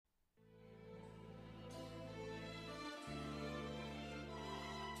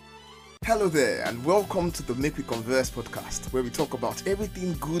Hello there, and welcome to the Make We Converse podcast, where we talk about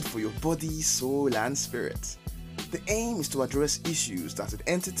everything good for your body, soul, and spirit. The aim is to address issues that would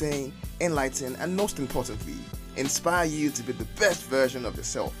entertain, enlighten, and most importantly, inspire you to be the best version of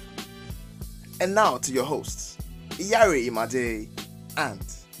yourself. And now to your hosts, Iyare Imade and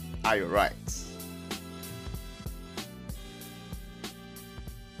Ayo Right.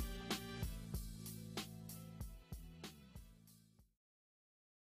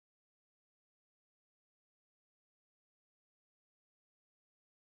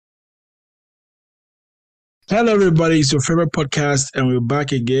 Hello, everybody. It's your favorite podcast, and we're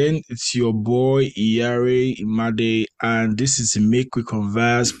back again. It's your boy Iyare Imade, and this is the Make We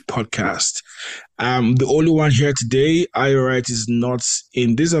Converse podcast. I'm the only one here today. Ayo Right is not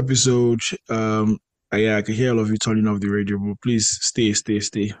in this episode. I can hear all of you turning off the radio, but please stay.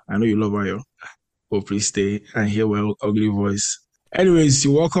 I know you love Ayo, but please stay and hear my ugly voice. Anyways,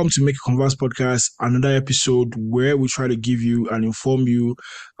 you're welcome to Make a Converse podcast, another episode where we try to give you and inform you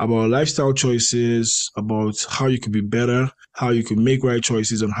about lifestyle choices, about how you can be better, how you can make right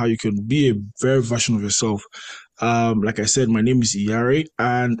choices, and how you can be a very version of yourself. Like I said, my name is Iyare,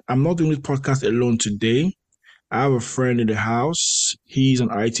 and I'm not doing this podcast alone today. I have a friend in the house. He's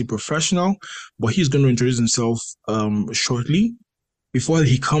an IT professional, but he's going to introduce himself shortly. Before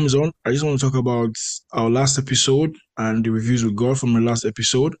he comes on, I just want to talk about our last episode and the reviews we got from the last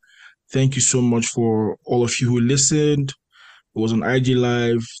episode. Thank you so much for all of you who listened. It was on IG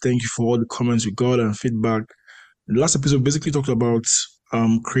Live. Thank you for all the comments we got and feedback. The last episode basically talked about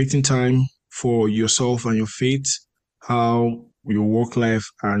creating time for yourself and your faith, how your work life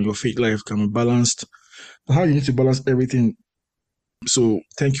and your faith life can be balanced, how you need to balance everything. So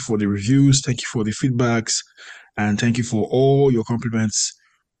thank you for the reviews. Thank you for the feedbacks. And thank you for all your compliments.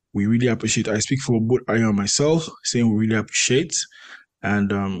 We really appreciate it. I speak for both I and myself, saying we really appreciate. And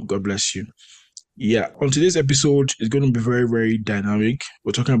God bless you. Yeah, on today's episode, it's going to be very, very dynamic.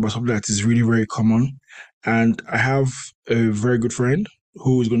 We're talking about something that is really, very common. And I have a very good friend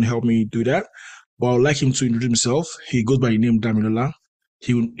who is going to help me do that. But I would like him to introduce himself. He goes by the name Damilola.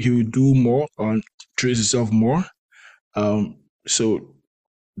 He will do more on introduce himself more. So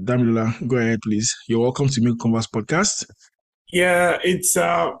Damilola, go ahead, please. You're welcome to Make Converse podcast. Yeah, it's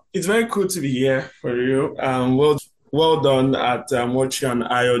very cool to be here for you. Well done at what you and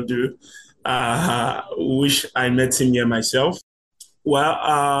Ayo do. Wish I met him here myself.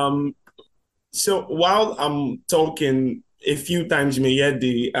 Well, so while I'm talking, a few times you may hear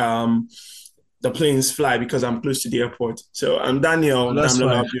the planes fly because I'm close to the airport. So I'm Daniel. That's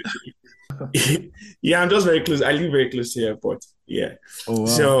fine. Yeah, I'm just very close. I live very close to the airport. Yeah. Oh, wow.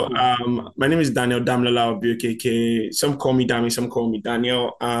 So my name is Daniel Damlola Obiokeke. Some call me Dami, some call me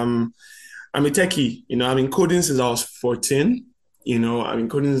Daniel. I'm a techie. I've been coding since I was 14.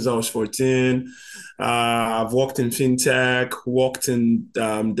 I've worked in fintech, worked in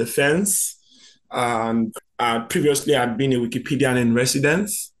defense, and previously I'd been a Wikipedian in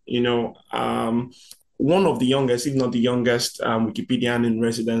residence. One of the youngest, if not the youngest, Wikipedian in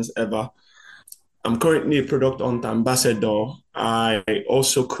residence ever. I'm currently a product hunt ambassador. I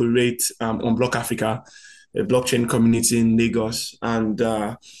also curate on Block Africa, a blockchain community in Lagos, and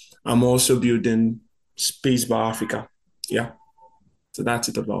I'm also building Space Bar Africa. Yeah, so that's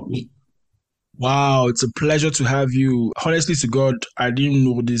it about me. Wow, it's a pleasure to have you. Honestly to God, I didn't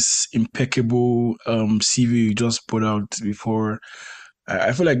know this impeccable CV you just put out before.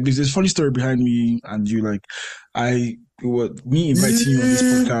 I feel like there's this funny story behind me and you. Me inviting you on this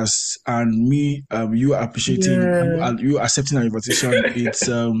podcast and me you appreciating you accepting our invitation. It's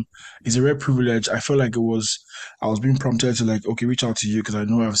a rare privilege. I felt like I was being prompted to reach out to you because I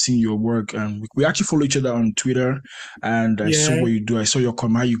know I've seen your work and we actually follow each other on Twitter and I saw what you do. I saw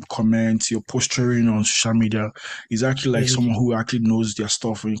how you comment, your posturing on social media is actually like someone who actually knows their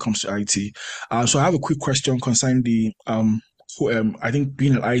stuff when it comes to IT. So I have a quick question concerning the I think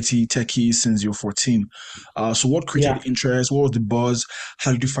being an IT techie since you're 14. So what created the interest? What was the buzz?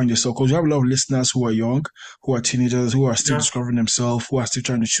 How did you find yourself? Because you have a lot of listeners who are young, who are teenagers, who are still discovering themselves, who are still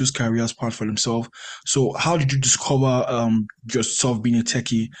trying to choose careers path for themselves. So how did you discover yourself being a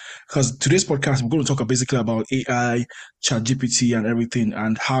techie? Because today's podcast, we're going to talk basically about AI, ChatGPT and everything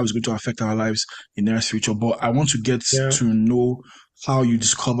and how it's going to affect our lives in the near future. But I want to get to know how you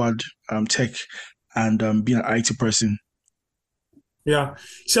discovered tech and being an IT person. Yeah.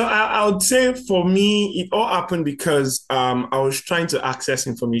 So I would say for me, it all happened because I was trying to access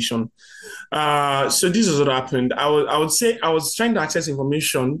information. So this is what happened. I would say I was trying to access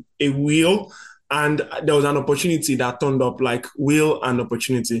information, a wheel, And there was an opportunity that turned up, like will and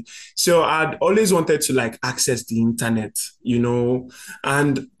opportunity. So I'd always wanted to like access the internet,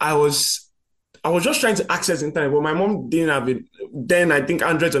 and I was just trying to access the internet, but my mom didn't have it. Then I think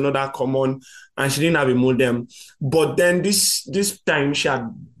Androids are not that common, and she didn't have a modem. But then this time she had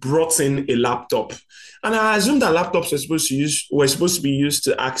brought in a laptop, and I assumed that laptops were supposed to be used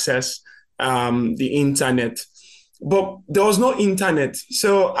to access the internet. But there was no internet,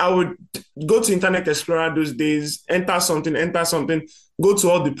 so I would go to Internet Explorer those days, enter something, go to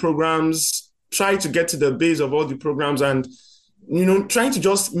all the programs, try to get to the base of all the programs, and trying to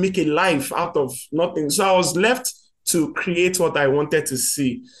just make a life out of nothing. So I was left to create what I wanted to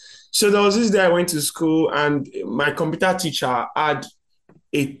see. So there was this day I went to school and my computer teacher had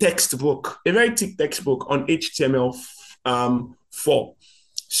a textbook, a very thick textbook on HTML4.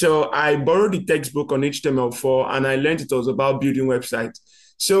 So I borrowed the textbook on HTML4 and I learned it was about building websites.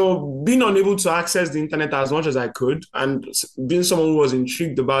 So being unable to access the internet as much as I could, and being someone who was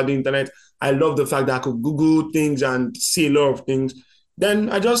intrigued about the internet, I love the fact that I could Google things and see a lot of things. Then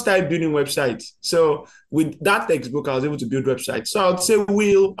I just started building websites. So with that textbook, I was able to build websites. So I would say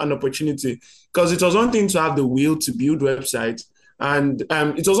will and opportunity, because it was one thing to have the will to build websites. And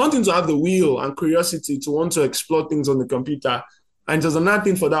it was one thing to have the will and curiosity to want to explore things on the computer. And it was another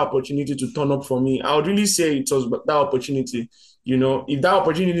thing for that opportunity to turn up for me. I would really say it was that opportunity. If that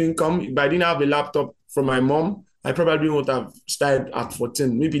opportunity didn't come, if I didn't have a laptop from my mom, I probably wouldn't have started at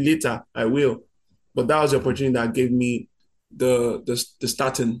 14. Maybe later I will. But that was the opportunity that gave me the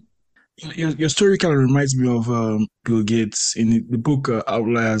starting. Your story kind of reminds me of Bill Gates in the book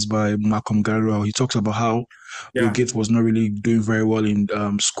Outliers by Malcolm Gladwell. He talks about how Bill Gates was not really doing very well in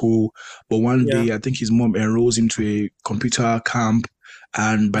school, but one day I think his mom enrolls him to a computer camp,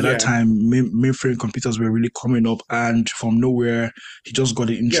 and by that time mainframe computers were really coming up, and from nowhere he just got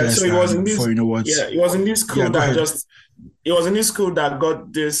the interest. So it was in this. It was in this school it was in this school that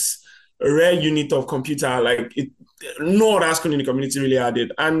got this rare unit of computer, like it. No other school in the community really had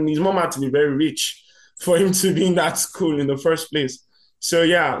it. And his mom had to be very rich for him to be in that school in the first place. So,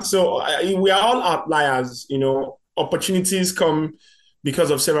 we are all outliers, opportunities come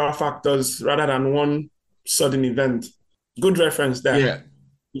because of several factors rather than one sudden event. Good reference there. Yeah.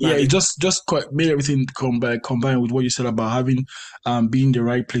 Yeah, it just quite made everything combine with what you said about having being in the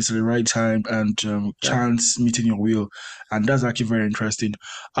right place at the right time and chance meeting your will, and that's actually very interesting.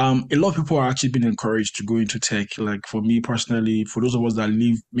 A lot of people are actually being encouraged to go into tech. Like for me personally, for those of us that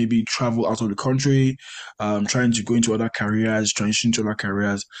maybe travel out of the country, trying to go into other careers, transition to other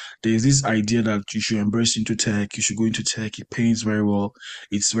careers, there's this idea that you should embrace into tech. You should go into tech. It pays very well.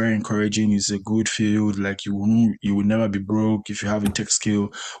 It's very encouraging. It's a good field. Like you will never be broke if you have a tech skill.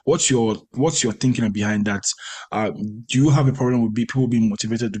 What's your thinking behind that? Do you have a problem with people being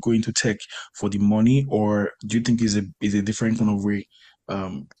motivated to go into tech for the money, or do you think is a different kind of way,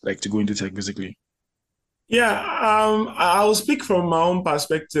 like to go into tech basically? Yeah, I'll speak from my own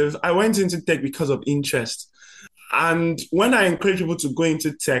perspective. I went into tech because of interest, and when I encourage people to go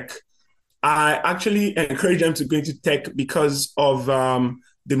into tech, I actually encourage them to go into tech because of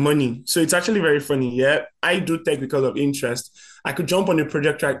the money. So it's actually very funny. Yeah, I do tech because of interest. I could jump on a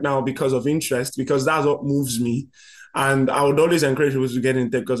project right now because of interest, because that's what moves me. And I would always encourage people to get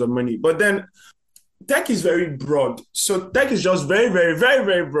into tech because of money. But then tech is very broad. So tech is just very, very, very,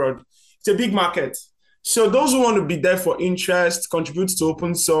 very broad. It's a big market. So those who want to be there for interest, contribute to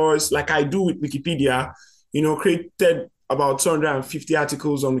open source, like I do with Wikipedia, created about 250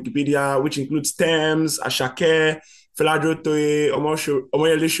 articles on Wikipedia, which includes Thames, Ashake, Feladro Toye,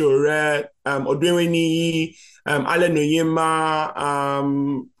 Omoyele Shore, Odweweniyi, Allen Oyema,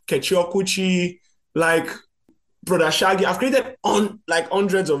 Kechi Okuchi, like Brother Shaggy. I've created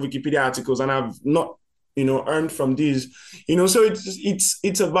hundreds of Wikipedia articles, and I've not, earned from these, so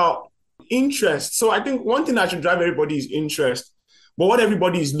it's about interest. So I think one thing that should drive everybody is interest, but what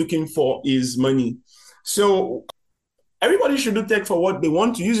everybody is looking for is money. So everybody should do tech for what they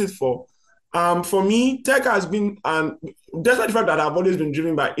want to use it for. For me, tech has been, despite the fact that I've always been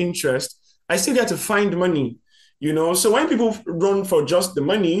driven by interest, I still get to find money, So when people run for just the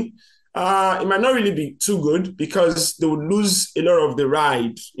money, it might not really be too good because they would lose a lot of the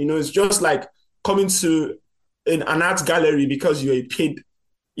ride. It's just like coming to an art gallery because you're a paid,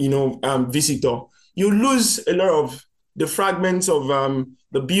 visitor. You lose a lot of the fragments of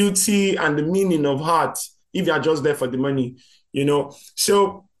the beauty and the meaning of art if you're just there for the money,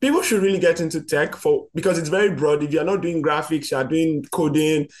 So people should really get into tech because it's very broad. If you're not doing graphics, you're doing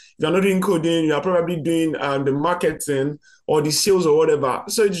coding. If you're not doing coding, you're probably doing the marketing or the sales or whatever.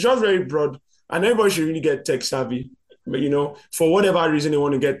 So it's just very broad, and everybody should really get tech savvy, for whatever reason they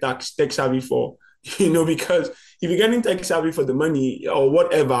want to get tech savvy for. because if you're getting tech savvy for the money or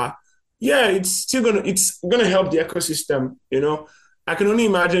whatever, yeah, it's gonna help the ecosystem. I can only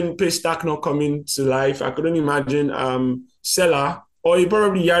imagine Paystack not coming to life. I could only imagine Seller or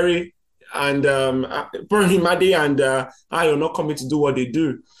probably Yari and probably Made and Ayo not coming to do what they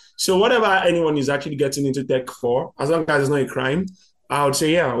do. So whatever anyone is actually getting into tech for, as long as it's not a crime, I would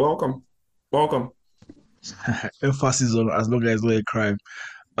say, yeah, welcome. Welcome. Emphasis on as long as it's not a crime.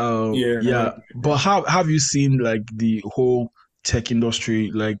 Yeah. Yeah, but how have you seen like the whole tech industry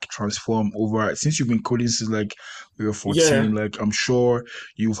like transform over since you've been coding since like we were Yeah. 14? Like I'm sure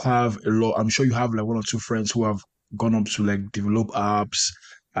you have a lot. I'm sure you have like one or two friends who have gone up to like develop apps,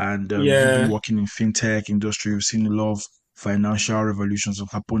 and you've been Yeah. working in fintech industry. You've seen a lot of financial revolutions have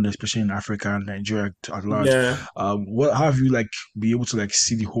happened, especially in Africa and Nigeria at large. Yeah. What how have you like be able to like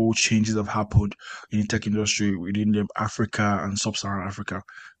see the whole changes that have happened in the tech industry within Africa and sub-Saharan Africa,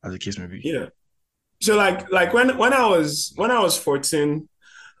 as the case may be? Yeah. So like when I was 14,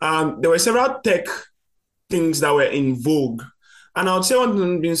 there were several tech things that were in vogue. And I would say one of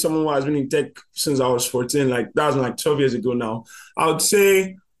them being someone who has been in tech since I was 14, like that was like 12 years ago now. I would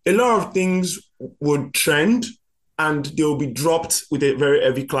say a lot of things would trend and they'll be dropped with a very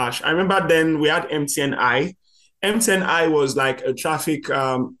heavy clash. I remember then we had MTNI. MTNI was like a traffic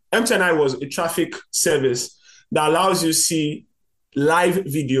MTNI was a traffic service that allows you to see live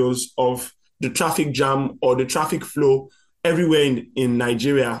videos of the traffic jam or the traffic flow everywhere in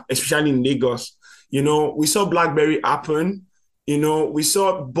Nigeria, especially in Lagos. We saw BlackBerry happen. We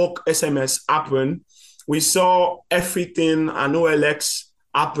saw bulk SMS happen. We saw everything and OLX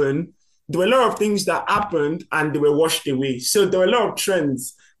happen. There were a lot of things that happened and they were washed away. So there were a lot of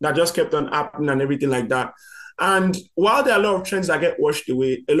trends that just kept on happening and everything like that. And while there are a lot of trends that get washed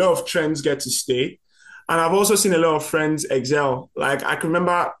away, a lot of trends get to stay. And I've also seen a lot of friends excel. Like I can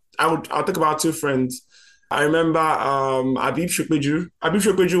remember, I'll talk about two friends. I remember Abib Shukbeju. Abib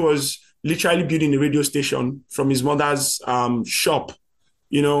Shukbeju was literally building a radio station from his mother's shop,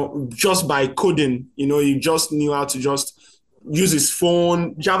 just by coding. He just knew how to just use his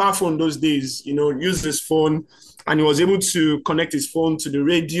phone, Java phone those days, use his phone. And he was able to connect his phone to the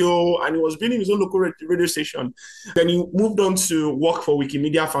radio and he was building his own local radio station. Then he moved on to work for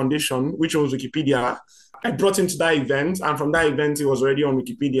Wikimedia Foundation, which was Wikipedia. I brought him to that event, and from that event, he was already on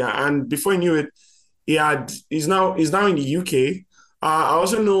Wikipedia. And before he knew it, he's now in the UK. I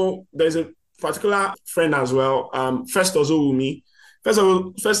also know there's a particular friend as well, Festus Owumi. Festus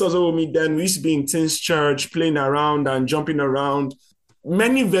Owumi, then we used to be in Teens Church, playing around and jumping around.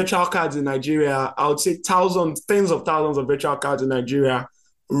 Many virtual cards in Nigeria, I would say thousands, tens of thousands of virtual cards in Nigeria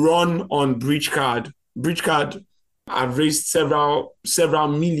run on Bridge Card. Bridge Card have raised several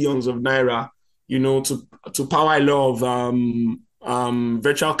millions of naira, to power a lot of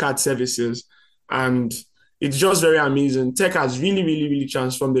virtual card services. And it's just very amazing. Tech has really, really, really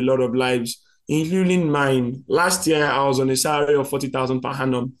transformed a lot of lives, including mine. Last year, I was on a salary of $40,000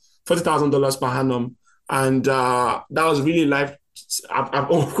 per annum. And that was really life.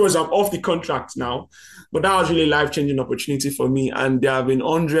 Of course, I'm off the contract now, but that was really life-changing opportunity for me. And there have been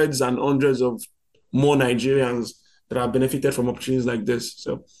hundreds and hundreds of more Nigerians that have benefited from opportunities like this.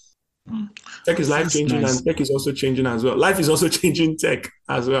 So tech is life That's changing nice. and tech is also changing as well. Life is also changing tech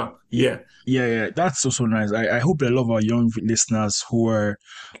as well. Ye- Yeah. Yeah, that's also nice. I hope that a lot of our young listeners who are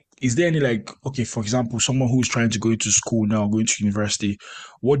is there any like okay, for example, someone who's trying to go into school now, going to university,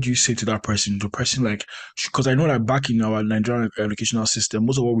 what do you say to that person? The person like because I know that back in our Nigerian educational system,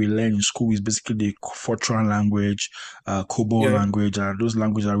 most of what we learn in school is basically the Fortran language, COBOL Yeah. language, and those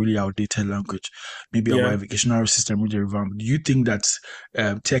languages are really outdated language. Maybe our Yeah. educational system really revamped. Do you think that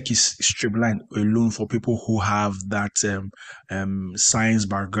tech is streamlined alone for people who have that science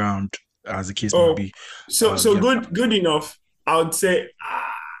background, as the case may Oh, be? so Yeah. good enough. I would say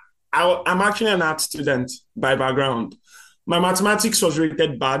I'm actually an art student by background. My mathematics was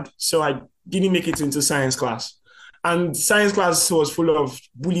rated bad, so I didn't make it into science class. And science class was full of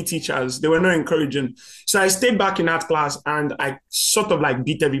bully teachers. They were not encouraging. So I stayed back in art class and I sort of like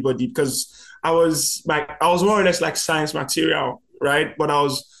beat everybody because I was more or less like science material, right? But I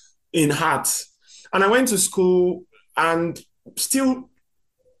was in art. And I went to school and still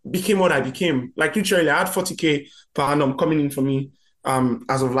became what I became. Like literally, I had 40K per annum coming in for me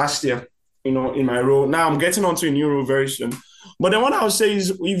as of last year, in my role. Now I'm getting onto a new role very soon. But then what I would say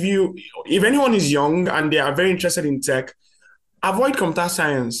is if anyone is young and they are very interested in tech, avoid computer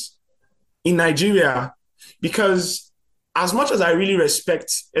science in Nigeria because as much as I really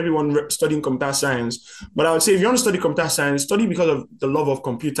respect everyone studying computer science, but I would say if you want to study computer science, study because of the love of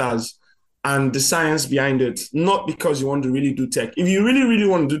computers and the science behind it, not because you want to really do tech. If you really, really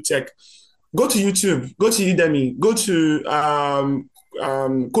want to do tech, Go to YouTube, go to Udemy, go to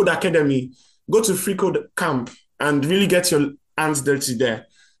Code Academy, go to Free Code Camp, and really get your hands dirty there.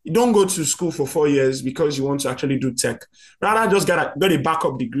 You don't go to school for 4 years because you want to actually do tech. Rather, just get a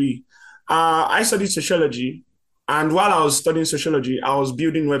backup degree. I studied sociology, and while I was studying sociology, I was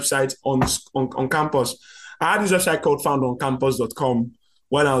building websites on campus. I had this website called foundoncampus.com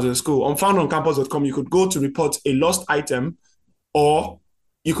while I was in school. On foundoncampus.com, you could go to report a lost item, or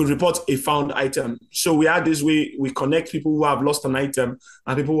you could report a found item. So we had this way, we connect people who have lost an item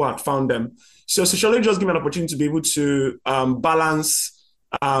and people who have found them. So sociology just gave me an opportunity to be able to balance,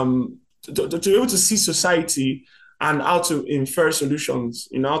 to be able to see society and how to infer solutions,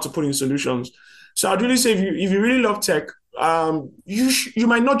 how to put in solutions. So I'd really say if you really love tech, you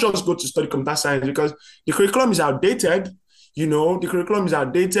might not just go to study computer science because the curriculum is outdated. The curriculum is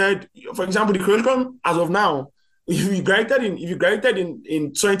outdated. For example, the curriculum as of now, if you graduated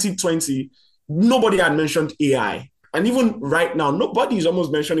in 2020, nobody had mentioned AI. And even right now, nobody is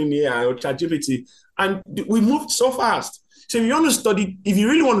almost mentioning AI or ChatGPT. And we moved so fast. So if you want to study, if you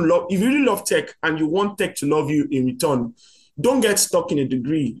really love tech and you want tech to love you in return, don't get stuck in a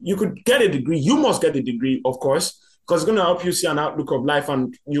degree. You could get a degree. You must get a degree, of course, because it's going to help you see an outlook of life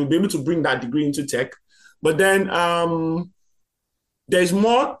and you'll be able to bring that degree into tech. But then there's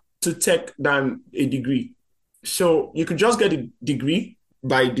more to tech than a degree. So you could just get a degree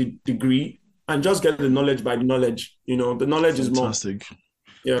by the degree and just get the knowledge by the knowledge. The knowledge is more. Fantastic.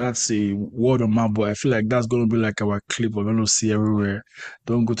 Yeah. That's a word on my boy. I feel like that's going to be like our clip we're going to see everywhere.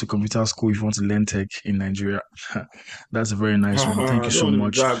 Don't go to computer school if you want to learn tech in Nigeria. That's a very nice one. Thank you so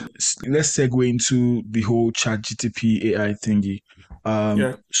much. Let's segue into the whole ChatGPT AI thingy.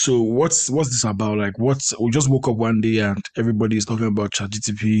 So what's this about? Like, we just woke up one day and everybody is talking about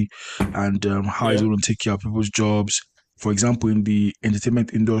ChatGPT and how it's going to take care of people's jobs. For example, in the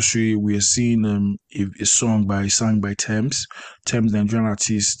entertainment industry, we are seeing a song sung by Tems, the Nigerian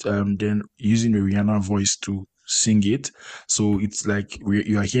artist, then using the Rihanna voice to sing it. So it's like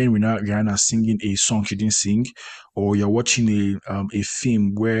you are hearing Rihanna singing a song she didn't sing, or you're watching a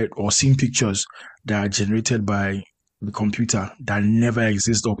film or seeing pictures that are generated by the computer that never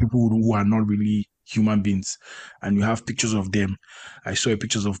exist, or people who are not really human beings, and you have pictures of them. I saw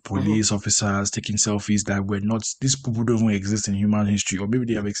pictures of police officers taking selfies that were not, these people don't even exist in human history, or maybe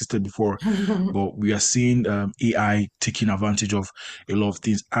they have existed before, but we are seeing AI taking advantage of a lot of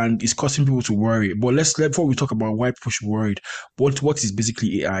things, and it's causing people to worry. But before we talk about why people should be worried, what is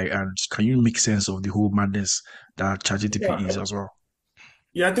basically AI, and can you make sense of the whole madness that ChatGPT is as well?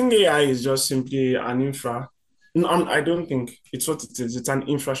 Yeah, I think AI is just simply an infra. No, I don't think it's what it is. It's an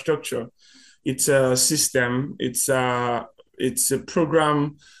infrastructure. It's a system. It's a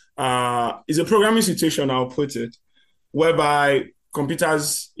program. It's a programming situation, I'll put it, whereby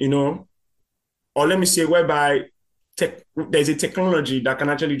computers, or let me say, whereby there's a technology that can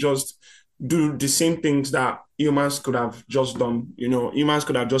actually just do the same things that humans could have just done. Humans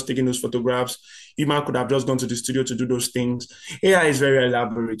could have just taken those photographs. Humans could have just gone to the studio to do those things. AI is very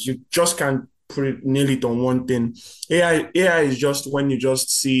elaborate. You just can't nail it on one thing. AI is just when you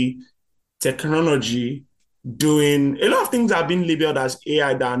just see technology doing a lot of things that are being labeled as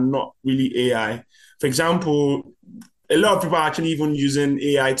AI that are not really AI. For example, a lot of people are actually even using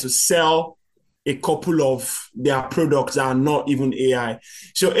AI to sell a couple of their products that are not even AI.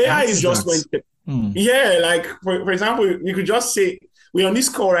 So AI is just like for example, you could just say, we're on this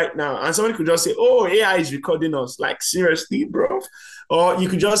call right now, and somebody could just say, oh, AI is recording us. Like, seriously, bro? Or you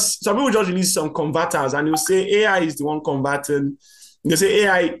could some people just release some converters and you'll say AI is the one converting. They say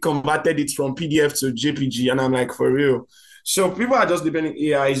AI converted it from PDF to JPG. And I'm like, for real. So people are just depending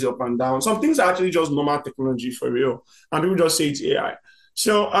AIs up and down. Some things are actually just normal technology for real. And people just say it's AI.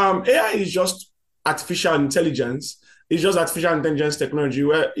 So AI is just artificial intelligence. It's just artificial intelligence technology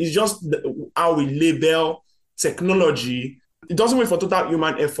where it's just how we label technology. It doesn't wait for total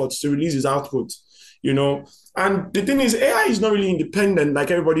human efforts to release its output, And the thing is, AI is not really independent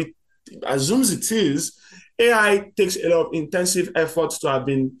like everybody assumes it is. AI takes a lot of intensive efforts to have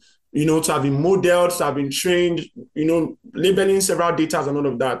been, to have been modeled, to have been trained, labeling several data and all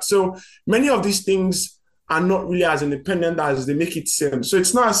of that. So many of these things are not really as independent as they make it seem. So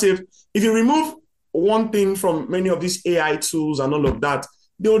it's not as if you remove one thing from many of these AI tools and all of that,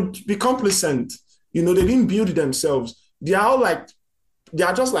 they would be complacent. They didn't build it themselves. They are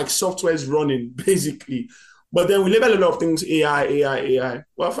just like softwares running, basically. But then we label a lot of things AI.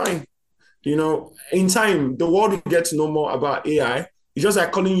 Well, fine. In time, the world will get to know more about AI. It's just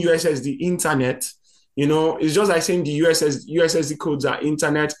like calling USS the internet. It's just like saying the USSD codes are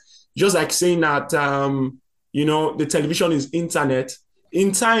internet. Just like saying that, the television is internet.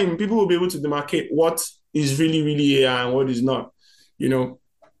 in time, people will be able to demarcate what is really, really AI and what is not, you know.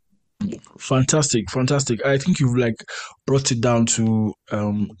 Fantastic, fantastic. I think you've like brought it down to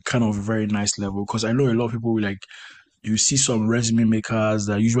kind of a very nice level, because I know a lot of people will like you see some resume makers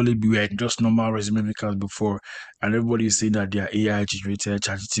that usually were just normal resume makers before, and everybody is saying that they are AI generated,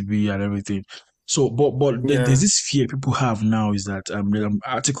 ChatGPT and everything. So, but there's Yeah. this fear people have now is that there's an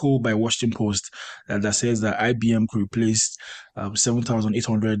article by Washington Post that says that IBM could replace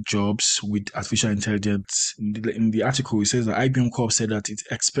 7,800 jobs with artificial intelligence. In the article, it says that IBM Corp said that it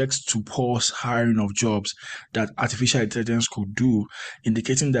expects to pause hiring of jobs that artificial intelligence could do,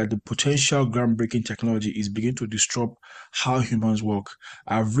 indicating that the potential groundbreaking technology is beginning to disrupt how humans work.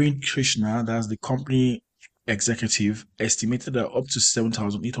 Arvind Krishna, that's the company executive, estimated that up to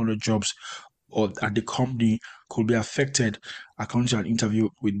 7,800 jobs or at the company could be affected, according to an interview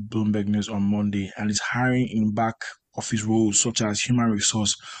with Bloomberg News on Monday, and its hiring in back office roles such as human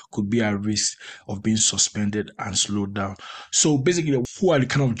resource could be at risk of being suspended and slowed down. So basically, who are the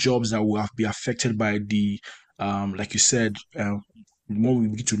kind of jobs that will be affected by the, like you said, the more we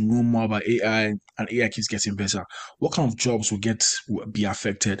begin to know more about AI and AI keeps getting better, what kind of jobs will be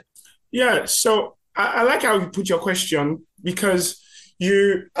affected? Yeah, so I like how you put your question because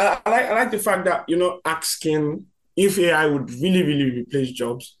I like the fact that you're not asking if AI would really, really replace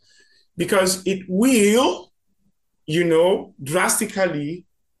jobs because it will, drastically,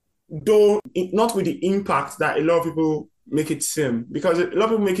 though not with the impact that a lot of people make it seem. Because a lot of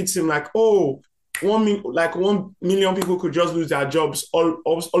people make it seem like, oh, 1 million people could just lose their jobs all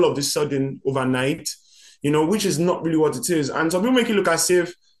of a sudden overnight, which is not really what it is. And some people make it look as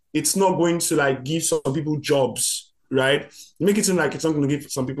if it's not going to like give some people jobs, right? Make it seem like it's not going to give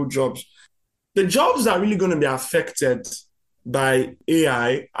some people jobs. The jobs that are really going to be affected by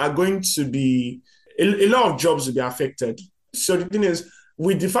AI are going to be a lot of jobs will be affected. So the thing is,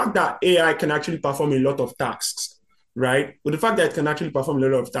 with the fact that AI can actually perform a lot of tasks, right? With the fact that it can actually perform a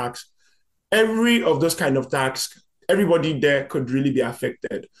lot of tasks, every of those kind of tasks, everybody there could really be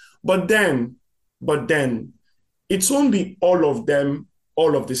affected. But then, it won't be all of them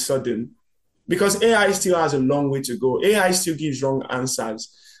all of the sudden because AI still has a long way to go. AI still gives wrong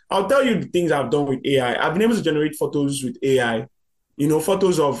answers. I'll tell you the things I've done with AI. I've been able to generate photos with AI,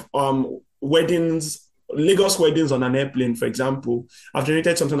 photos of weddings, Lagos weddings on an airplane, for example. I've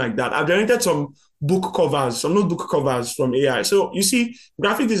generated something like that. I've generated some book covers, some notebook covers from AI. So you see,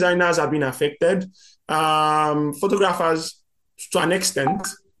 graphic designers have been affected. Photographers, to an extent,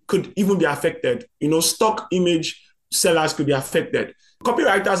 could even be affected. Stock image sellers could be affected.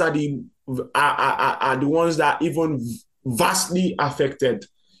 Copywriters are the ones that even vastly affected.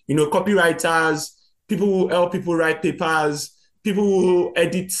 Copywriters, people who help people write papers, people who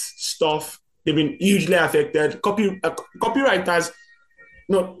edit stuff, they've been hugely affected. Copywriters,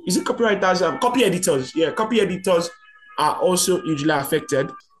 no, is it copywriters? Copy editors, yeah, copy editors are also hugely affected.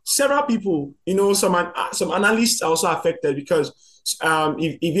 Several people, some analysts are also affected because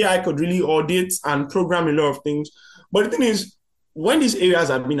if AI could really audit and program a lot of things. But the thing is, when these areas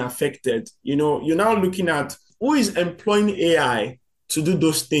have been affected, you're now looking at who is employing AI to do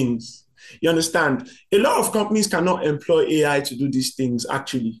those things. You understand? A lot of companies cannot employ AI to do these things,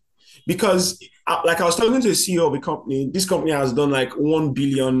 actually. Because, like I was talking to the CEO of a company, this company has done like 1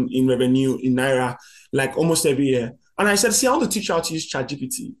 billion in revenue in Naira, like almost every year. And I said, see, I want to teach you how to use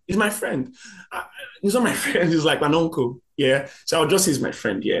ChatGPT. He's my friend. He's not my friend. He's like an uncle. Yeah. So I'll just say he's my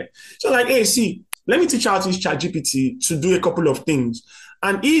friend. Yeah. So like, hey, see, let me teach you how to use ChatGPT to do a couple of things.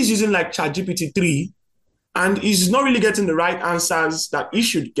 And he's using like ChatGPT 3 and he's not really getting the right answers that he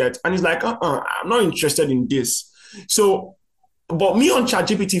should get. And he's like, I'm not interested in this. So, but me on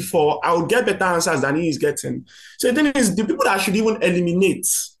ChatGPT 4, I will get better answers than he is getting. So the thing is, the people that should even eliminate,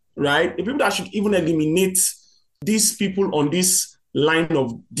 right? The people that should even eliminate these people on this line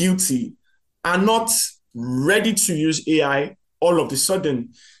of duty are not ready to use AI all of a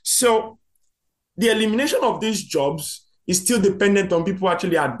sudden. So the elimination of these jobs is still dependent on people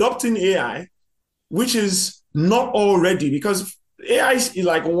actually adopting AI, which is not already because AI is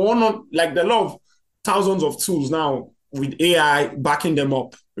like there are a lot of thousands of tools now with AI backing them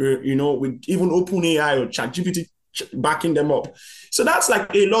up, with even OpenAI or ChatGPT backing them up. So that's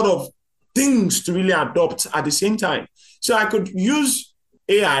like a lot of things to really adopt at the same time. So I could use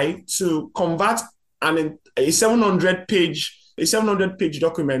AI to convert a 700 page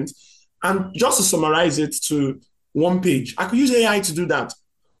document and just to summarize it to one page. I could use AI to do that.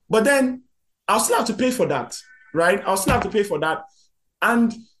 But then I'll still have to pay for that, right? I'll still have to pay for that.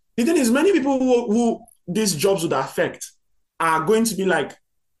 And the thing is, many people who these jobs would affect are going to be like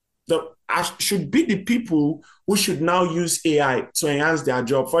should be the people who should now use AI to enhance their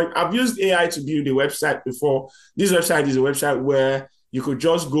job. I've used AI to build a website before. This website is a website where you could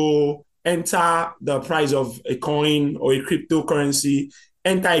just go enter the price of a coin or a cryptocurrency,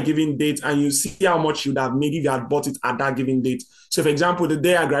 enter a given date, and you see how much you'd have made if you had bought it at that given date. So, for example, the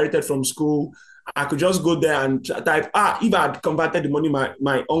day I graduated from school, I could just go there and type, if I had converted the money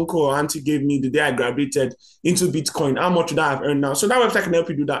my uncle or auntie gave me the day I graduated into Bitcoin, how much would I have earned now? So that website can help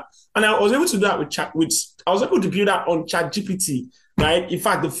you do that. And I was able to do that I was able to build that on ChatGPT, right? In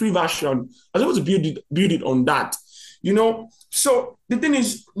fact, the free version, I was able to build it on that. So the thing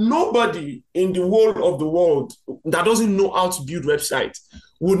is, nobody in the whole of the world that doesn't know how to build websites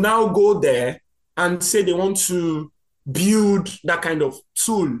would now go there and say they want to build that kind of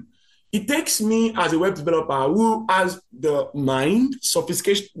tool. It takes me as a web developer who has the mind,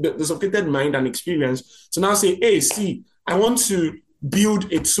 sophistication, the sophisticated mind and experience to now say, hey, see, I want to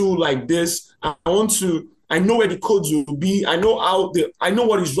build a tool like this. I know where the codes will be. I know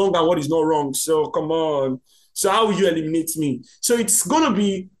what is wrong and what is not wrong. So come on. So how will you eliminate me? So it's gonna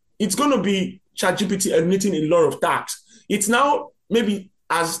be ChatGPT eliminating a lot of tasks. It's now maybe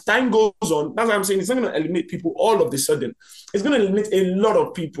as time goes on, that's what I'm saying. It's not going to eliminate people all of a sudden. It's going to eliminate a lot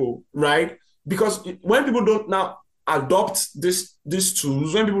of people, right? Because when people don't now adopt these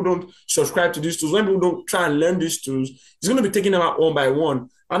tools, when people don't subscribe to these tools, when people don't try and learn these tools, it's going to be taking them out one by one.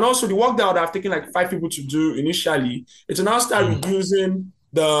 And also the work that would have taken like 5 people to do initially, it will now start reducing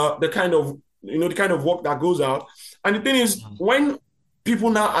the kind of work that goes out. And the thing is, when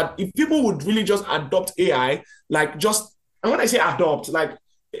people if people would really just adopt AI, and when I say adopt, like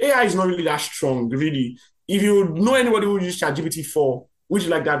AI is not really that strong, really. If you know anybody who uses ChatGPT 4, which is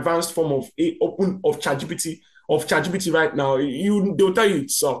like the advanced form of ChatGPT right now, they'll tell you it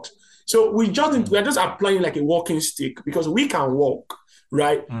sucks. So we're just applying like a walking stick because we can walk,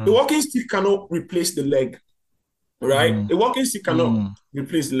 right? The walking stick cannot replace the leg, right? The walking stick cannot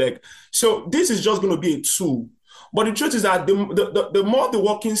replace the leg. So this is just going to be a tool. But the truth is that the more the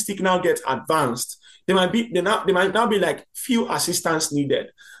walking stick now gets advanced, there might now be like few assistants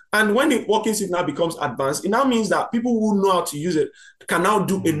needed. And when the walking stick now becomes advanced, it now means that people who know how to use it can now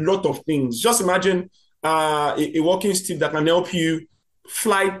do a lot of things. Just imagine a walking stick that can help you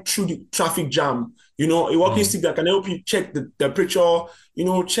fly through the traffic jam. A walking stick that can help you check the temperature,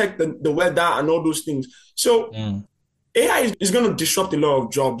 check the weather and all those things. So AI is going to disrupt a lot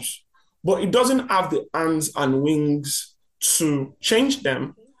of jobs, but it doesn't have the arms and wings to change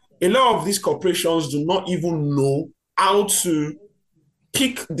them. A lot of these corporations do not even know how to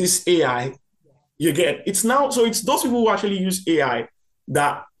pick this AI. You get it's those people who actually use AI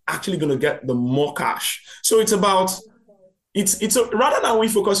that are actually going to get the more cash. So it's rather than we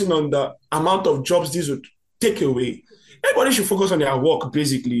focusing on the amount of jobs this would take away, everybody should focus on their work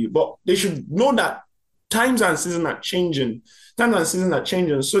basically, but they should know that times and seasons are changing.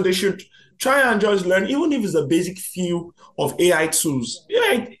 So they should try and just learn, even if it's a basic few of AI tools.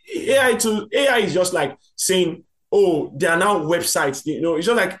 AI is just like saying, oh, there are now websites. It's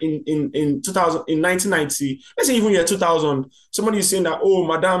just like in 1990, let's say even year 2000, somebody is saying that, oh,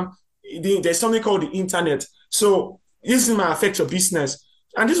 madam, there's something called the internet. So this might affect your business.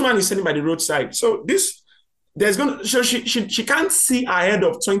 And this man is sitting by the roadside. So she can't see ahead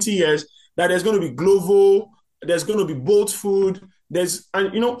of 20 years that there's going to be Glovo, there's going to be Bolt Food. A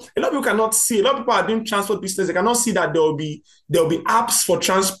lot of people cannot see. A lot of people are doing transport business. They cannot see that there will be apps for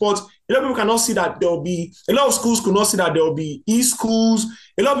transport. A lot of people cannot see that there will be. A lot of schools could not see that there will be e-schools.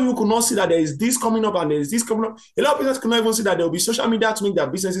 A lot of people could not see that there is this coming up and there is this coming up. A lot of businesses could not even see that there will be social media to make their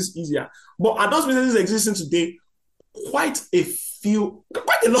businesses easier. But are those businesses existing today? Quite a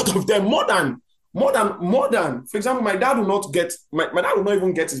lot of them. More than. For example, my dad will not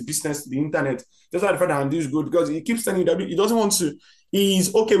even get his business to the internet. That's why the fact that Andy is good, because he keeps telling you that he doesn't want to.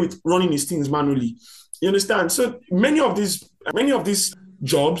 He's okay with running his things manually. You understand? So many of these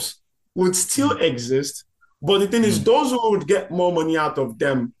jobs would still exist, but the thing is, those who would get more money out of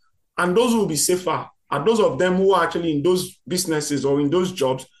them and those who will be safer are those of them who are actually in those businesses or in those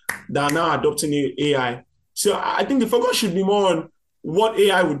jobs that are now adopting AI. So I think the focus should be more on what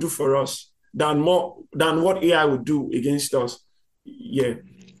AI would do for us than what AI would do against us. Yeah.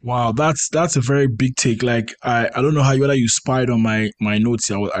 Wow, that's a very big take. Like I don't know whether you spied on my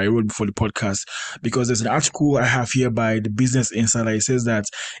notes I wrote before the podcast, because there's an article I have here by the Business Insider. It says that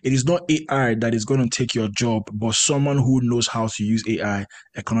it is not AI that is going to take your job, but someone who knows how to use AI.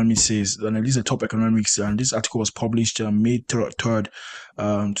 Economics says, and this is a top economics, and this article was published May 3rd,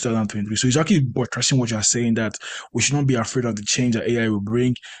 2023. So it's actually buttressing what you're saying, that we should not be afraid of the change that AI will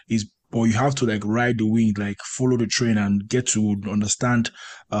bring. Is but you have to like ride the wind, like follow the train and get to understand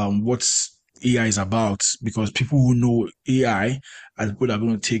what's AI is about, because people who know AI are the people that are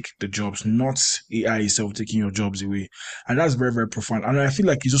going to take the jobs, not AI itself taking your jobs away. And that's very, very profound. And I feel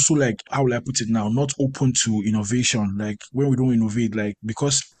like it's also like, how will I put it now, not open to innovation. Like when we don't innovate, like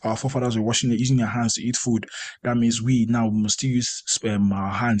because our forefathers were using their hands to eat food, that means we now must still use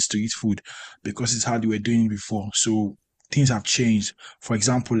our hands to eat food because it's how they were doing it before. So things have changed. For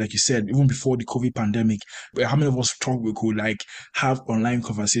example, like you said, even before the COVID pandemic, how many of us thought we could like have online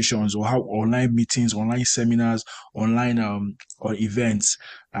conversations or have online meetings, online seminars, online or events,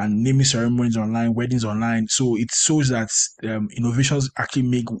 and naming ceremonies online, weddings online. So it shows that innovations actually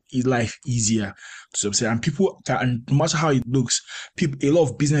make life easier. So say, and people, and no matter how it looks, people, a lot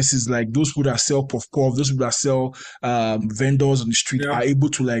of businesses like those people that sell puff puff, those people that sell vendors on the street Yeah. are able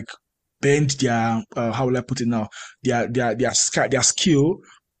to like bend their how will I put it now, their skill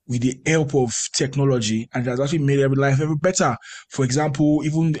with the help of technology, and it has actually made every life ever better. For example,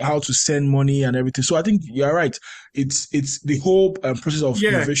 even how to send money and everything. So I think you're right. It's the whole process of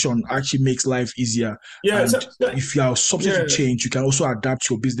Yeah. innovation actually makes life easier. Yeah. And if you are subject to Yeah. change, you can also adapt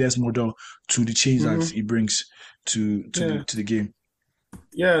your business model to the change that it brings to the game.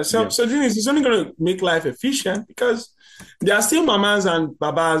 Yeah. So the thing is, it's only going to make life efficient because there are still mamas and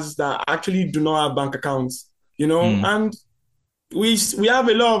babas that actually do not have bank accounts, and we have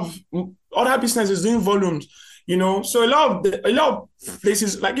a lot of other businesses doing volumes, So a lot of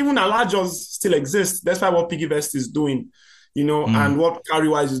places, like even Alajos still exist. That's why what PiggyVest is doing, and what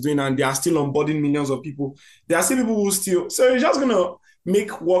Carrywise is doing, and they are still onboarding millions of people. There are still people who still. So it's just gonna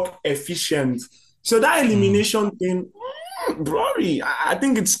make work efficient. So that elimination thing, Rory, I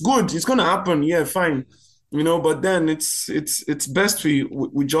think it's good. It's gonna happen. Yeah, fine. But then it's best we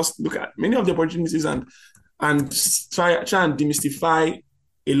just look at many of the opportunities and try and demystify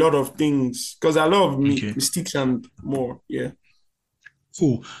a lot of things because a lot of mistakes and more. Yeah.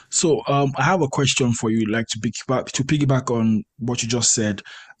 Cool. So I have a question for you, like to piggyback on what you just said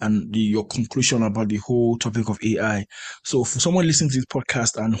and your conclusion about the whole topic of AI. So for someone listening to this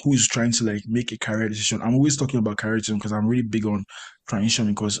podcast and who is trying to like make a career decision, I'm always talking about career decision because I'm really big on transition,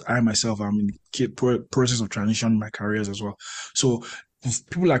 because I myself am in the process of transitioning my careers as well. So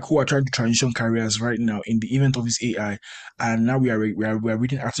people like who are trying to transition careers right now in the event of this AI, and now we are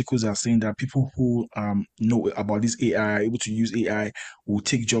reading articles that are saying that people who know about this AI are able to use AI will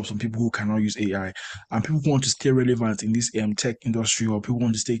take jobs from people who cannot use AI, and people who want to stay relevant in this tech industry, or people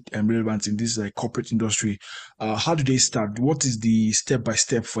want to stay relevant in this like corporate industry. How do they start? What is the step by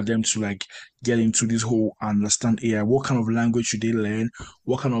step for them to like get into this whole and understand AI? What kind of language should they learn?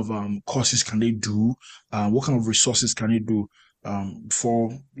 What kind of courses can they do? What kind of resources can they do?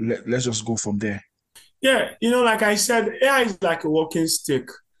 Let's just go from there. Yeah, like I said, AI is like a walking stick.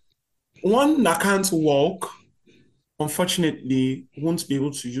 One that can't walk, unfortunately, won't be able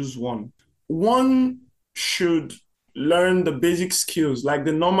to use one. One should learn the basic skills, like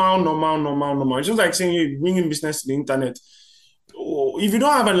the normal. It's just like saying you're bringing business to the internet. If you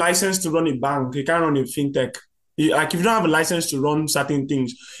don't have a license to run a bank, you can't run a fintech. Like if you don't have a license to run certain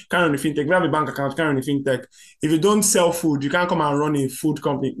things, you can't run a fintech. If you have a bank account, you can't run a fintech. If you don't sell food, you can't come and run a food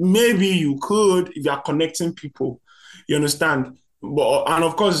company. Maybe you could if you are connecting people. You understand? But and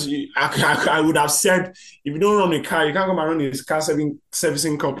of course, I would have said if you don't run a car, you can't come and run a car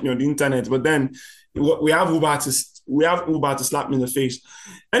servicing company on the internet. But then we have Uber to slap me in the face.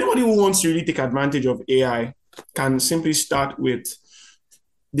 Anybody who wants to really take advantage of AI can simply start with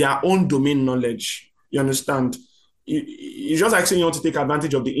their own domain knowledge. You understand? It's just like saying you want to take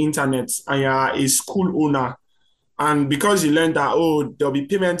advantage of the internet and you're a school owner. And because you learned that, there'll be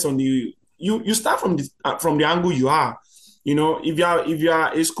payments on you start from the angle you are. If you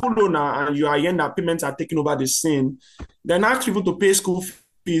are a school owner and you are hearing that payments are taking over the scene, then ask people to pay school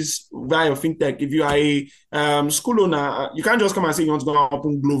fees via your fintech. If you are a school owner, you can't just come and say you want to go and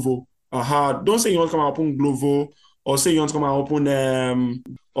open Glovo. Don't say you want to come and open Glovo, or say you want to come and open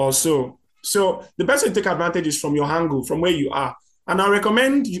or so. So the best way to take advantage is from your angle, from where you are. And I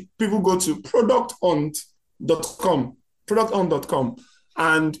recommend people go to producthunt.com,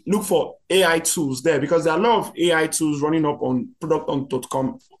 and look for AI tools there, because there are a lot of AI tools running up on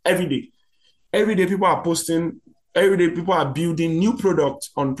producthunt.com every day. Every day people are posting, every day people are building new products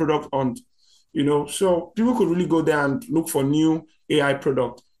on Product Hunt, so people could really go there and look for new AI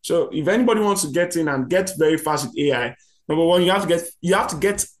product. So if anybody wants to get in and get very fast with AI, number one, you have to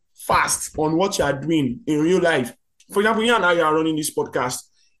get fast on what you are doing in real life. For example, you and I are running this podcast.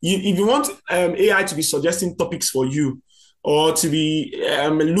 If you want AI to be suggesting topics for you, or to be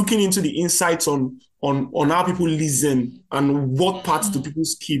looking into the insights on how people listen and what parts do people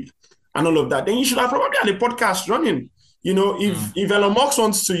skip and all of that, then you should have probably had a podcast running. You know, if Elon Musk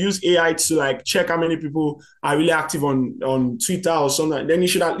wants to use AI to like check how many people are really active on Twitter or something, then you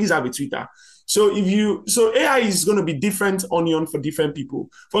should at least have a Twitter. So AI is going to be different onion for different people.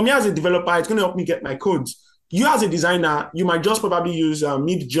 For me as a developer, it's going to help me get my codes. You as a designer, you might just probably use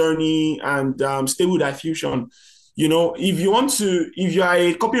Midjourney and Stable Diffusion. You know, if you are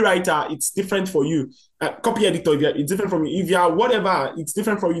a copywriter, it's different for you. Copy editor, it's different from you. If you are whatever, it's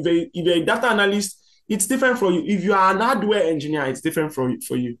different for you. If you're a data analyst, it's different for you. If you are an hardware engineer, it's different for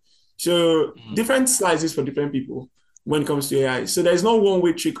you. So different slices for different people when it comes to AI. So there's no one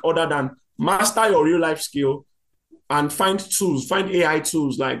way trick other than master your real life skill and find AI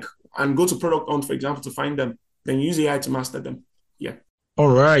tools and go to Product Hunt, for example, to find them. Then use AI to master them. Yeah. All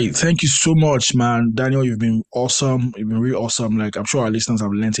right. Thank you so much, man. Daniel, you've been awesome. You've been really awesome. Like, I'm sure our listeners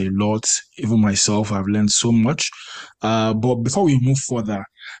have learned a lot. Even myself, I've learned so much. But before we move further,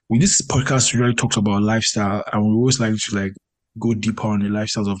 with this podcast, we really talked about lifestyle, and we always like to go deeper on the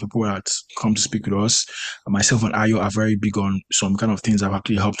lifestyles of people that come to speak with us. Myself and Ayo are very big on some kind of things that have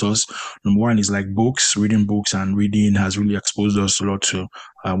actually helped us. Number one is like books. Reading books and reading has really exposed us a lot to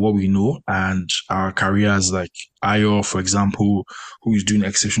what we know and our careers. Like Ayo, for example, who is doing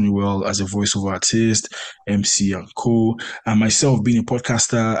exceptionally well as a voiceover artist, MC and co. And myself being a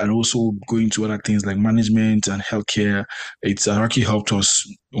podcaster and also going to other things like management and healthcare. It's actually helped us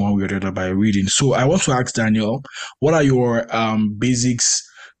one way or the other by reading. So I want to ask Daniel, what are your basics,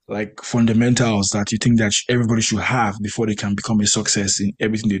 like fundamentals that you think that everybody should have before they can become a success in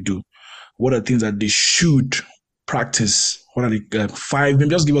everything they do? What are things that they should practice? What are the five? Maybe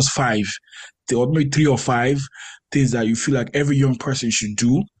just give us five, or maybe 3 or 5 things that you feel like every young person should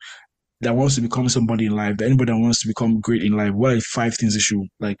do that wants to become somebody in life, that anybody that wants to become great in life. What are the 5 things they should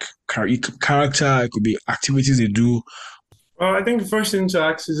like? Character, it could be activities they do. Well, I think the first thing to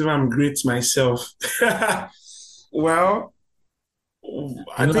ask is if I'm great myself. Well,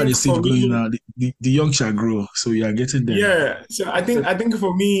 I know how they say going now. The young shall grow, so you are getting there. Yeah, so I think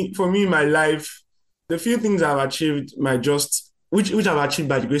for me in my life, the few things I've achieved, which I've achieved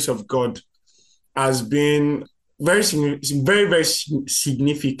by the grace of God, has been very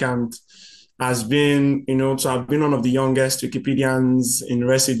significant. Has been, to have been one of the youngest Wikipedians in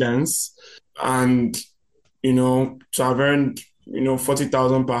residence, and to have earned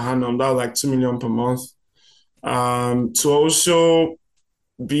 40,000 per annum. That was like 2 million per month. To also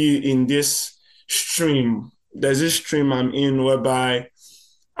be in this stream. There's this stream I'm in whereby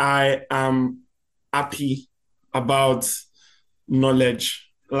I am happy about knowledge.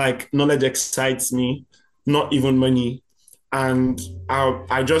 Like, knowledge excites me, not even money. And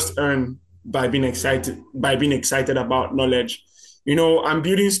I just earn by being excited about knowledge. I'm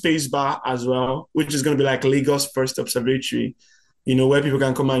building Spacebar as well, which is going to be like Lagos' first observatory, where people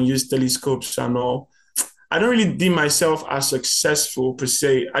can come and use telescopes and all. I don't really deem myself as successful per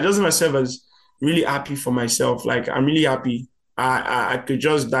se. I just see myself as really happy for myself. Like, I'm really happy. I could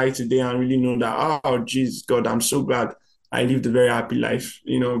just die today and really know that, oh, geez, God, I'm so glad I lived a very happy life,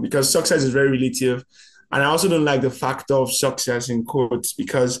 because success is very relative. And I also don't like the factor of success in quotes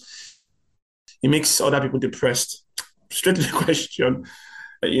because it makes other people depressed. Straight to the question,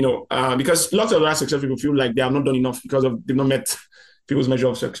 because lots of other successful people feel like they have not done enough because they've not met people's measure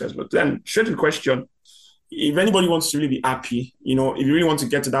of success. But then, straight to the question, if anybody wants to really be happy, if you really want to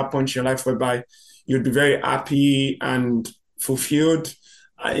get to that point in your life whereby you'd be very happy and fulfilled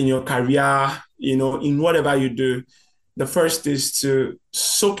in your career, in whatever you do, the first is to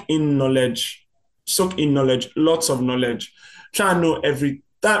soak in knowledge, lots of knowledge. Try and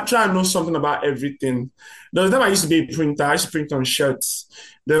know something about everything. The time I used to be a printer, I used to print on shirts.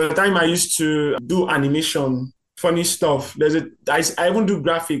 The time I used to do animation, funny stuff. I even do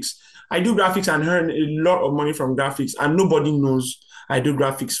graphics. I do graphics and earn a lot of money from graphics, and nobody knows I do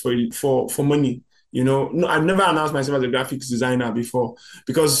graphics for money. I've never announced myself as a graphics designer before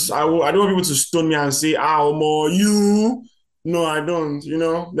because I don't want people to stone me and say, more you. No, I don't.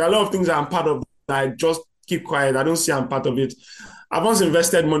 There are a lot of things I'm part of that I just keep quiet. I don't say I'm part of it. I've once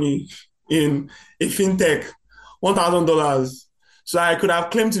invested money in a fintech, $1,000. So I could have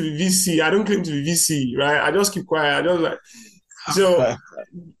claimed to be VC. I don't claim to be VC, right? I just keep quiet.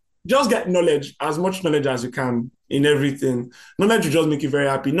 Just get knowledge, as much knowledge as you can in everything. Knowledge will just make you very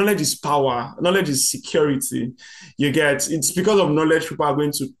happy. Knowledge is power. Knowledge is security. It's because of knowledge people are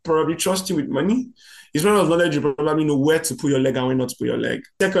going to probably trust you with money. It's because of knowledge you probably know where to put your leg and where not to put your leg.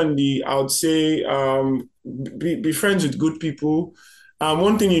 Secondly, I would say be friends with good people.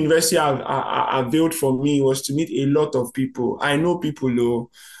 One thing university availed for me was to meet a lot of people. I know people, though.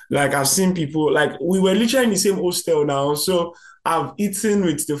 Like, I've seen people, like, we were literally in the same hostel now. So I've eaten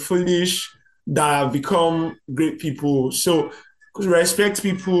with the foolish that have become great people. So respect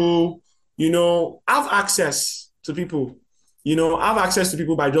people, have access to people. Have access to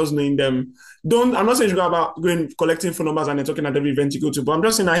people by just knowing them. I'm not saying you go about going collecting phone numbers and then talking at every event you go to, but I'm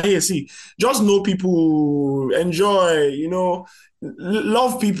just saying, hey, see, just know people, enjoy,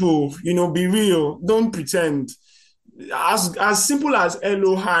 love people, be real, don't pretend. As simple as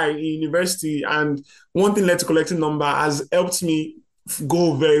hello, hi in university and one thing led to collecting number has helped me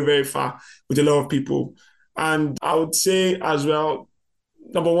go very, very far with a lot of people. And I would say as well,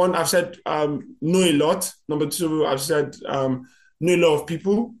 number one, I've said know a lot. Number two, I've said know a lot of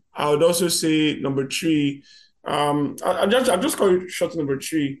people. I would also say number three, I'll just call it short number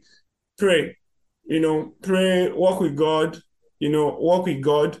three. Pray, pray, walk with God, walk with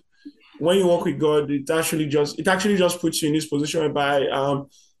God. When you walk with God, it actually just puts you in this position whereby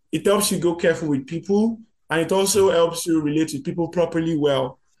it helps you go careful with people, and it also helps you relate with people properly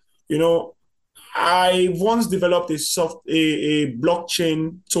well. You know, I once developed a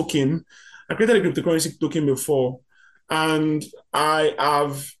blockchain token. I created a cryptocurrency token before, and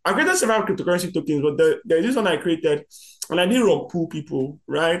I created several cryptocurrency tokens, but there's this one I created, and I didn't rug pull people,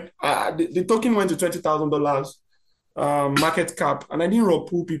 right? The token went to $20,000 market cap, and I didn't rug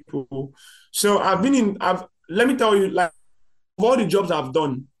pull people. So let me tell you, like all the jobs I've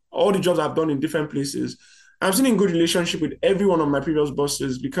done, all the jobs I've done in different places, I'm still in good relationship with every one of my previous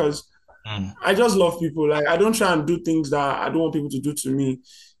bosses because I just love people. Like I don't try and do things that I don't want people to do to me.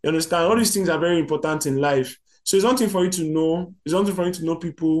 You understand? All these things are very important in life. So it's one thing for you to know. It's one thing for you to know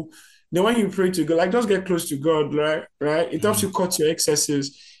people. Then when you pray to God, like just get close to God, right? Right? It helps you cut your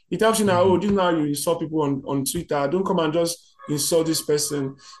excesses. It helps you now. Oh, this is how you insult people on Twitter. Don't come and just insult this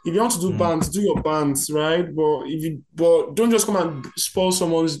person. If you want to do bans, do your bans, right? But don't just come and spoil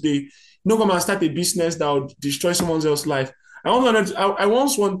someone's day. Don't come and start a business that will destroy someone else's life. I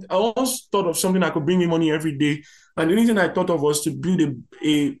once thought of something that could bring me money every day, and the only thing I thought of was to build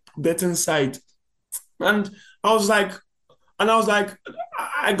a betting site. And I was like,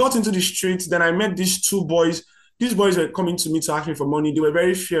 I got into the streets. Then I met these two boys. These boys were coming to me to ask me for money. They were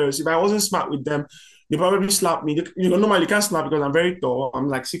very fierce. If I wasn't smart with them, they probably slapped me. Normally can't slap because I'm very tall. I'm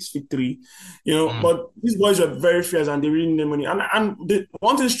like 6'3", But these boys were very fierce and they really need money. And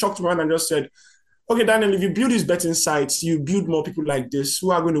one thing struck me and I just said, okay, Daniel, if you build these betting sites, you build more people like this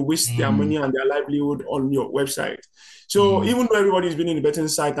who are going to waste their money and their livelihood on your website. So even though everybody's been in the betting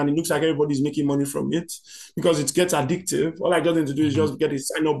site and it looks like everybody's making money from it because it gets addictive, all I just need to do is just get a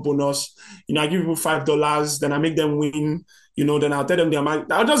sign-up bonus. I give people $5, then I make them win. Then I'll tell them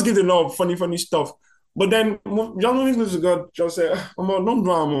I'll just give them a lot of funny stuff. But then just moving to God, just say, don't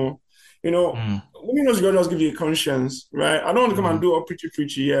drama. Moving to God just give you a conscience, right? I don't want to come and do all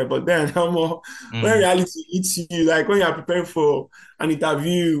preachy, yeah, but then when reality hits you, like when you're preparing for an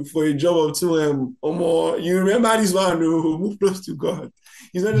interview for a job of 2M, you remember this one who move close to God.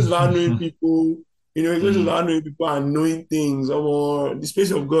 It's not just about knowing people, it's not just about knowing people and knowing things. The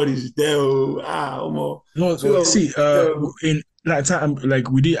space of God is there. No, see, in like time,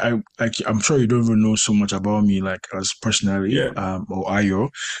 I'm sure you don't even know so much about me, like as personally, or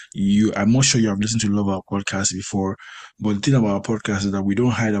Ayo. I'm not sure you have listened to a lot of our podcasts before, but the thing about our podcast is that we don't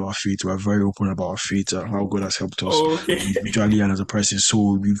hide our faith. We are very open about our faith and how God has helped us individually and as a person.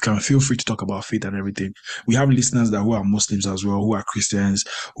 So you can feel free to talk about faith and everything. We have listeners who are Muslims as well, who are Christians,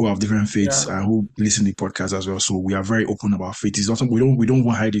 who have different faiths, and who listen to the podcast as well. So we are very open about faith. It's not we don't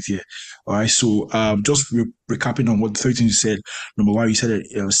want to hide it here. All right. So just recapping on what the three things you said. Number one, you said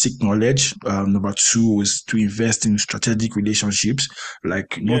seek knowledge. Number two was to invest in strategic relationships,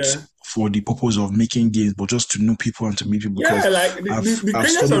 like not for the purpose of making gains, but just to know people and to meet people. Yeah, like the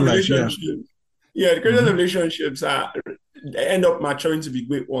greatest of relationships. The greatest of relationships end up maturing to be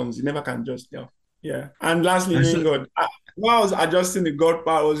great ones. You never can just Yeah. And lastly, knowing God. Why I was adjusting the God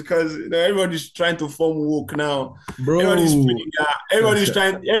part was because everybody's trying to form woke now. Bro. Everybody's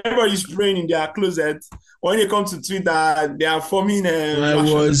praying in their closet. When they come to Twitter, they are forming.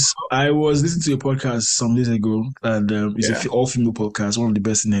 I was listening to a podcast some days ago, and it's an all-female podcast, one of the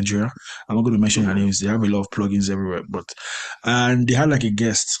best in Nigeria. I'm not going to mention her names. They have a lot of plugins everywhere, and they had like a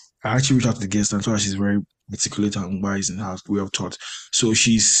guest. I actually reached out to the guest and told her she's very articulate and wise in her way of thought. So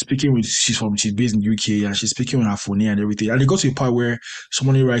she's based in the UK and she's speaking on her phone and everything. And it got to a part where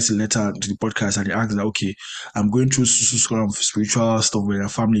somebody writes a letter to the podcast and they ask that, okay, I'm going through some spiritual stuff with our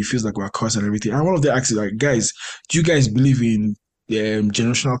family. It feels like we're cursed and everything. And one of them asks, like, guys, do you guys believe in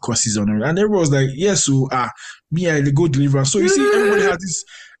generational curses on everything? And everyone was like, yes, so me, I go deliver. So you see,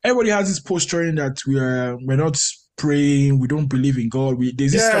 everybody has this posturing that we're not praying, we don't believe in God.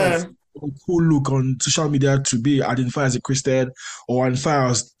 There's this kind of cool look on social media to be identified as a Christian or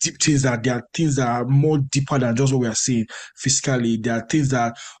identified as deep things that there are things that are more deeper than just what we are seeing physically. There are things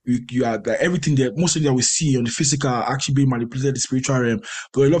that you are that everything that most of that we see on the physical are actually being manipulated in the spiritual realm.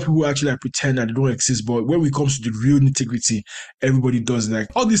 But a lot of people actually like pretend that they don't exist. But when it comes to the real nitty-gritty, everybody does like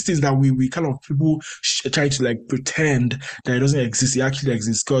all these things that we kind of people try to like pretend that it doesn't exist. It actually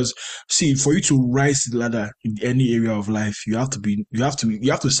exists because see, for you to rise to the ladder in any area of life, you have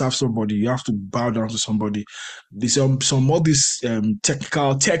to serve somebody, you have to bow down to somebody. There's some all this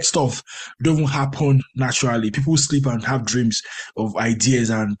technical tech stuff don't even happen naturally. People sleep and have dreams of ideas,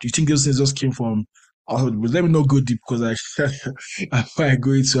 and you think those things just came from. Oh, but let me not go deep because I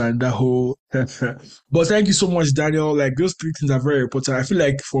go into and that whole. But thank you so much, Daniel. Like those three things are very important. I feel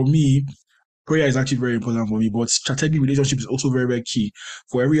like for me, prayer is actually very important for me, but strategic relationship is also very, very key.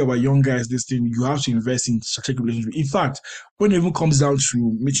 For every of our young guys, this thing, you have to invest in strategic relationship. In fact, when it even comes down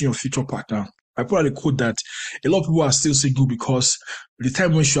to meeting your future partner, I put out a quote that a lot of people are still single because the time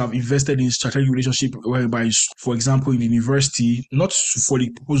when you should have invested in strategic relationship, whereby, for example, in university, not for the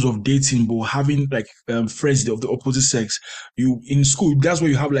purpose of dating, but having like friends of the opposite sex. You in school, that's where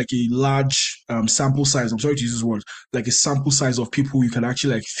you have like a large sample size. I'm sorry to use this word, like a sample size of people you can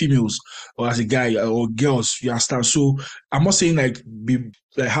actually like females or as a guy or girls. You understand? So I'm not saying like be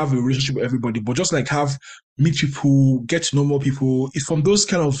like have a relationship with everybody, but just like have meet people, get to know more people. It's from those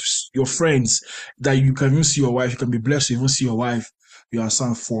kind of your friends that you can even see your wife. You can be blessed to even see your wife. You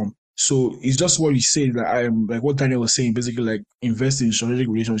understand form. So it's just what you say that I am like what Daniel was saying, basically like invest in strategic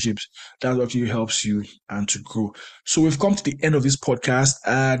relationships. That actually helps you and to grow. So we've come to the end of this podcast,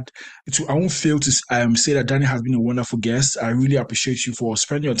 and I won't fail to say that Daniel has been a wonderful guest. I really appreciate you for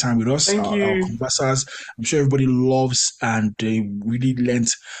spending your time with us, Thank our you. conversers. I'm sure everybody loves and they really learned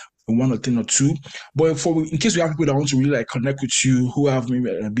one or thing or two. But in case we have people that want to really like connect with you, who have maybe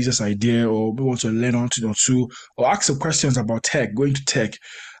a business idea or we want to learn on to or two, or ask some questions about tech, going to tech,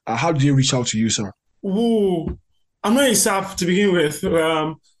 how do they reach out to you, sir? Ooh, I'm not a sap to begin with.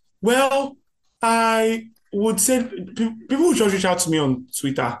 Well, I would say people will just reach out to me on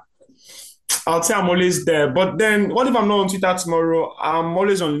Twitter. I'll say I'm always there. But then, what if I'm not on Twitter tomorrow? I'm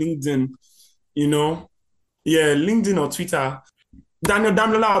always on LinkedIn, you know? Yeah, LinkedIn or Twitter. Daniel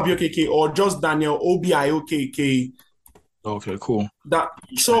Damilola Obiokeke or just Daniel Obiokeke. Okay, cool.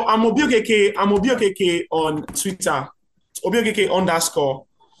 So I'm Obiokeke on Twitter. Obiokeke _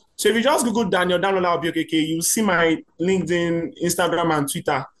 So if you just Google Daniel Damilola Obiokeke, you'll see my LinkedIn, Instagram, and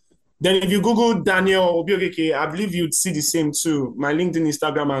Twitter. Then if you Google Daniel Obiokeke, I believe you'd see the same too. My LinkedIn,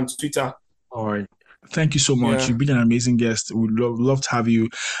 Instagram, and Twitter. All right. Thank you so much. Yeah. You've been an amazing guest. We'd love to have you.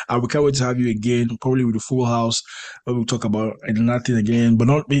 We can't wait to have you again, probably with a full house, where we'll talk about nothing again, but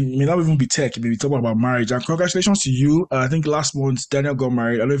may not even be tech, maybe talk about marriage. And congratulations to you. I think last month, Daniel got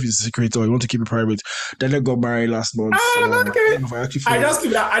married. I don't know if it's a secret or you want to keep it private. Daniel got married last month. Okay. I just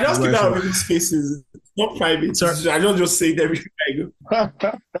keep that on people's spaces. It's not private. Sorry. I don't just say it everywhere I go.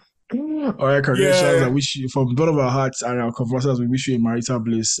 All right, congratulations. Yeah. I wish you, from the bottom of our hearts and our conversations, we wish you a marital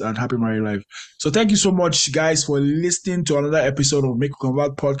bliss and happy married life. So thank you so much, guys, for listening to another episode of Make We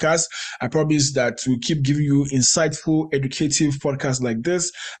Convert podcast. I promise that we'll keep giving you insightful, educative podcasts like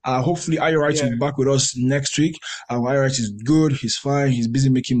this. Hopefully, Ayo will be back with us next week. Ayo is good. He's fine. He's busy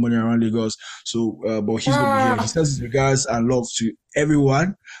making money around Lagos. So, but he's going to be here. He sends his regards and love to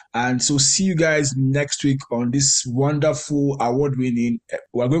everyone. And so see you guys next week on this wonderful award-winning,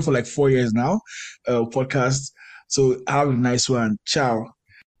 we're going for like 4 years now, podcast. So have a nice one. Ciao.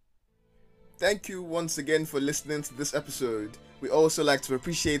 Thank you once again for listening to this episode. We also like to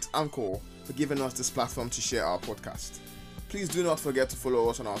appreciate Anchor for giving us this platform to share our podcast. Please do not forget to follow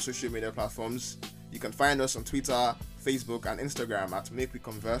us on our social media platforms. You can find us on Twitter, Facebook, and Instagram at Make We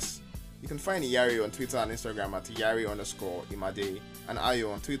Converse. You can find Iyari on Twitter and Instagram at Iyari_Imade, and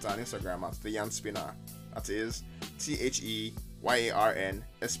Ayo on Twitter and Instagram at The Yarn Spinner. That is TheYarnSpinna.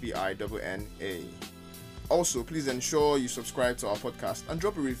 Also, please ensure you subscribe to our podcast and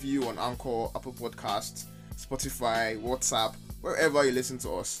drop a review on Anchor, Apple Podcasts, Spotify, WhatsApp, wherever you listen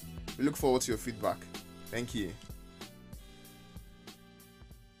to us. We look forward to your feedback. Thank you.